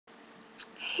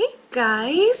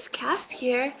guys, Cass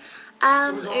here.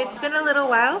 It's been a little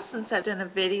while since I've done a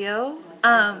video.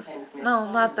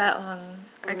 No, not that long.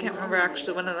 I can't remember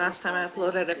actually when the last time I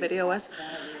uploaded a video was.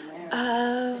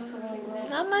 Um,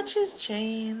 Not much has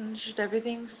changed.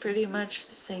 Everything's pretty much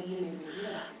the same.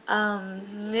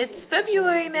 It's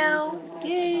February now.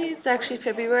 Yay, it's actually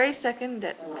February 2nd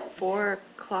at 4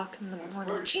 o'clock in the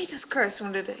morning. Jesus Christ,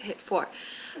 when did it hit 4?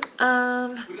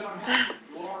 Um,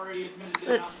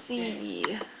 let's see.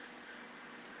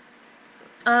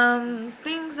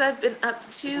 Things I've been up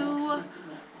to.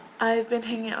 I've been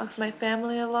hanging out with my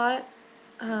family a lot.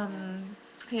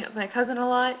 Hanging out with my cousin a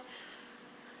lot.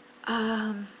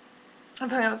 I've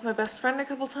hung out with my best friend a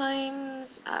couple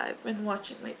times. I've been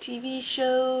watching my TV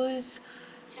shows.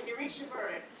 Have you reached a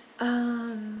verdict?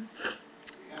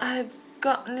 I've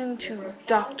gotten into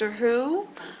Doctor Who.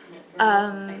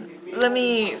 Let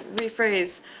me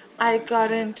rephrase. I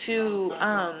got into,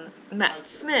 Matt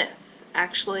Smith,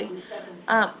 actually.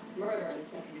 Murder in the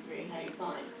second degree. How do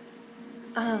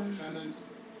you find?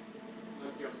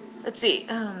 Let's see,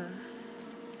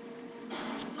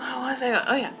 what was I?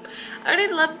 Oh yeah, I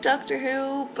already loved Doctor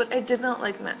Who, but I did not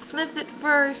like Matt Smith at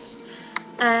first,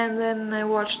 and then I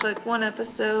watched like one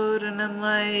episode, and I'm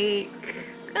like,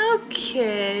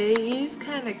 okay, he's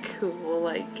kind of cool,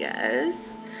 I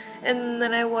guess. And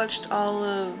then I watched all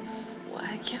of, well,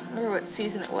 I can't remember what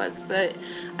season it was, but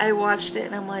I watched it,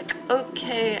 and I'm like,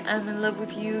 okay, I'm in love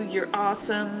with you, you're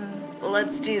awesome,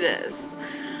 let's do this.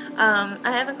 I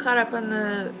haven't caught up on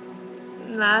the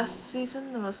last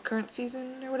season, the most current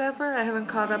season or whatever. I haven't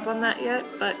caught up on that yet,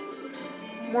 but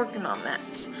I'm working on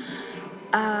that.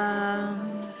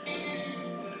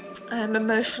 I'm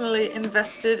emotionally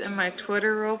invested in my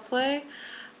Twitter roleplay.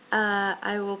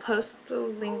 I will post the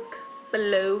link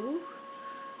below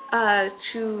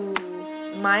to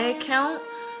my account.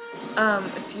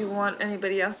 If you want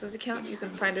anybody else's account, you can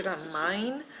find it on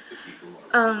mine.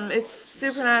 It's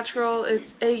supernatural,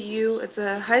 it's AU, it's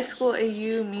a high school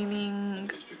AU, meaning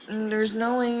there's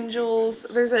no angels,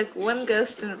 there's like one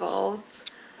ghost involved.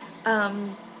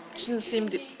 She didn't seem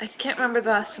to, I can't remember the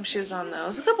last time she was on though, it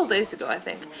was a couple days ago I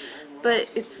think, but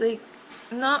it's like,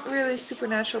 not really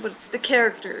supernatural, but it's the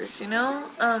characters, you know?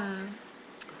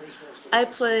 I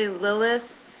play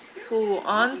Lilith, who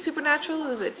on Supernatural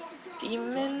is a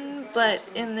demon, but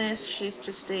in this she's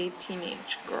just a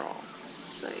teenage girl,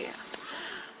 so yeah.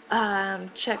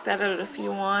 Check that out if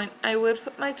you want. I would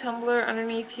put my Tumblr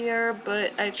underneath here,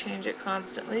 but I change it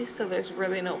constantly, so there's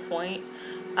really no point.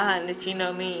 And if you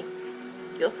know me,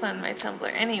 you'll find my Tumblr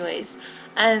anyways.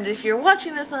 And if you're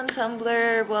watching this on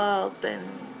Tumblr, well, then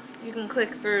you can click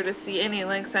through to see any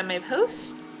links I may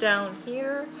post down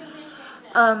here.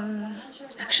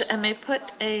 Actually, I may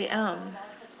put a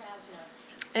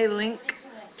link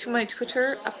to my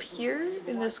Twitter up here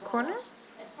in this corner.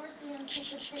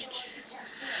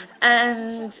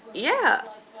 And yeah,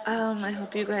 I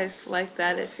hope you guys like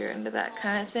that if you're into that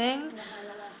kind of thing.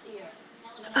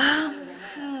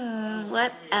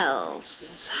 What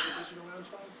else?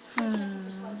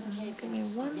 Give me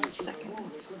 1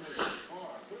 second.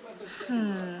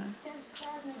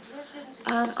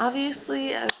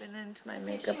 Obviously I've been into my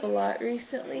makeup a lot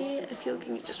recently. If you'll give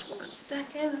me just 1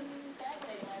 second.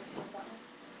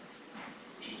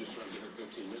 She just tried to get her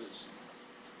 15 minutes.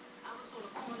 I was on the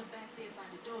corner back there by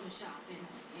the donut shop, and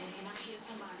I hear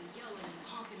somebody yelling and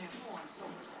honking their horn, so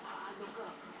I look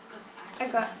up, because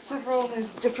I got several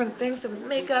different things of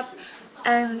makeup,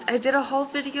 and I did a haul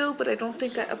video, but I don't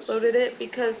think I uploaded it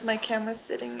because my camera's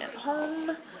sitting at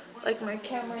home. Like my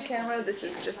camera, this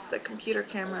is just the computer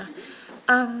camera.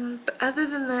 But other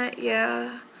than that,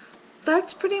 yeah,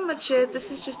 that's pretty much it.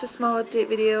 This is just a small update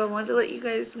video. I wanted to let you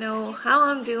guys know how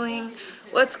I'm doing,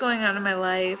 what's going on in my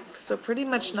life, so pretty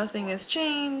much nothing has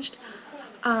changed.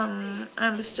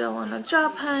 I'm still on a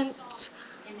job hunt.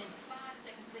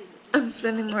 I'm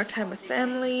spending more time with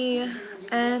family,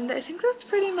 and I think that's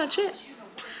pretty much it.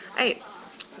 Alright,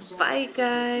 bye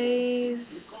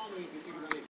guys.